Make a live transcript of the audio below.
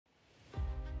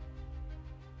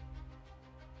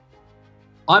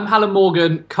I'm Hallam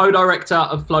Morgan, co-director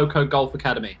of FlowCode Golf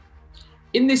Academy.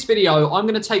 In this video, I'm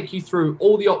going to take you through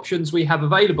all the options we have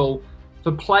available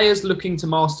for players looking to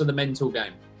master the mental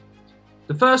game.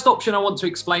 The first option I want to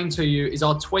explain to you is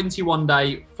our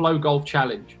 21-day Flow Golf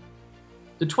Challenge.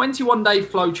 The 21-day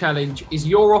Flow Challenge is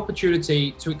your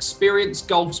opportunity to experience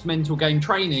golf's mental game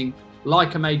training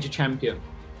like a major champion.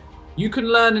 You can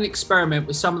learn and experiment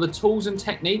with some of the tools and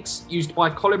techniques used by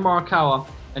Colin Morikawa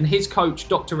and his coach,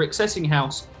 Dr. Rick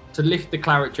Sessinghaus, to lift the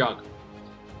claret jug.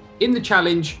 In the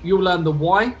challenge, you'll learn the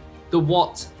why, the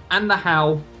what, and the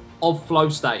how of flow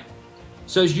state,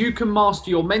 so as you can master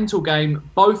your mental game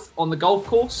both on the golf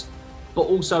course, but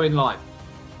also in life.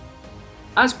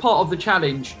 As part of the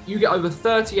challenge, you get over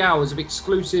 30 hours of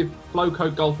exclusive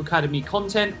FlowCode Golf Academy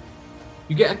content.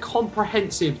 You get a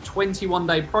comprehensive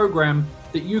 21-day program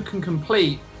that you can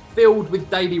complete, filled with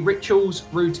daily rituals,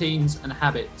 routines, and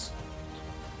habits.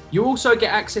 You also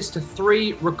get access to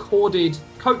 3 recorded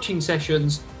coaching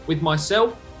sessions with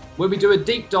myself, where we do a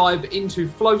deep dive into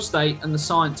flow state and the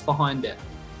science behind it.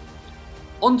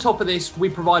 On top of this, we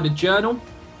provide a journal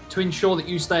to ensure that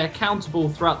you stay accountable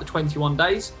throughout the 21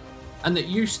 days and that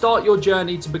you start your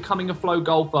journey to becoming a flow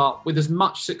golfer with as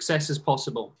much success as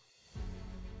possible.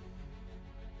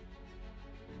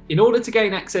 In order to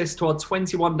gain access to our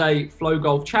 21-day Flow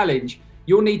Golf Challenge,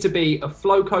 you'll need to be a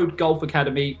FlowCode Golf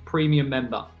Academy premium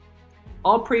member.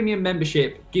 Our premium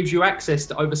membership gives you access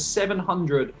to over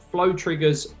 700 flow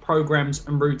triggers, programs,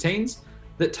 and routines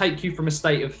that take you from a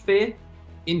state of fear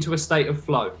into a state of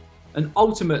flow and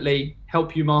ultimately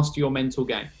help you master your mental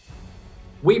game.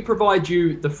 We provide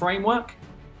you the framework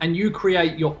and you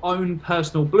create your own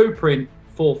personal blueprint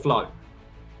for flow.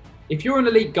 If you're an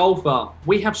elite golfer,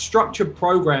 we have structured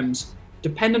programs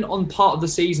dependent on part of the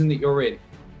season that you're in,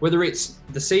 whether it's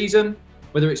the season,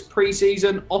 whether it's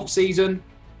pre-season, off-season.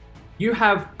 You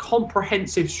have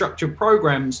comprehensive structured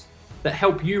programs that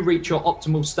help you reach your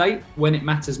optimal state when it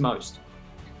matters most.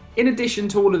 In addition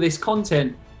to all of this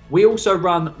content, we also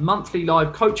run monthly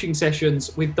live coaching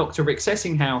sessions with Dr. Rick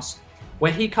Sessinghaus,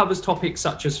 where he covers topics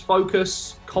such as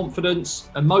focus, confidence,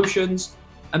 emotions,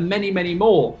 and many, many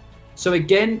more. So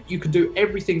again, you can do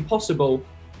everything possible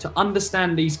to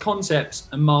understand these concepts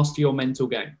and master your mental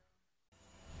game.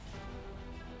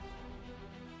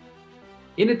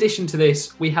 In addition to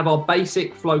this, we have our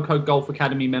basic FlowCode Golf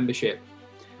Academy membership.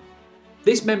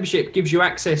 This membership gives you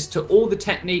access to all the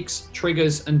techniques,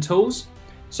 triggers, and tools,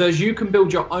 so as you can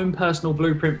build your own personal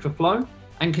blueprint for flow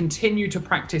and continue to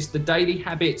practice the daily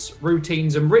habits,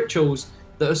 routines, and rituals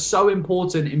that are so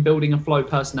important in building a flow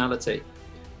personality.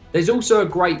 There's also a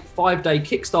great 5-day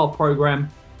Kickstart program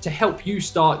to help you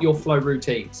start your flow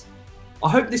routines. I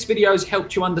hope this video has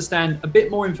helped you understand a bit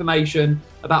more information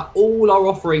about all our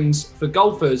offerings for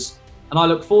golfers, and I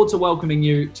look forward to welcoming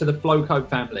you to the FlowCode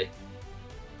family.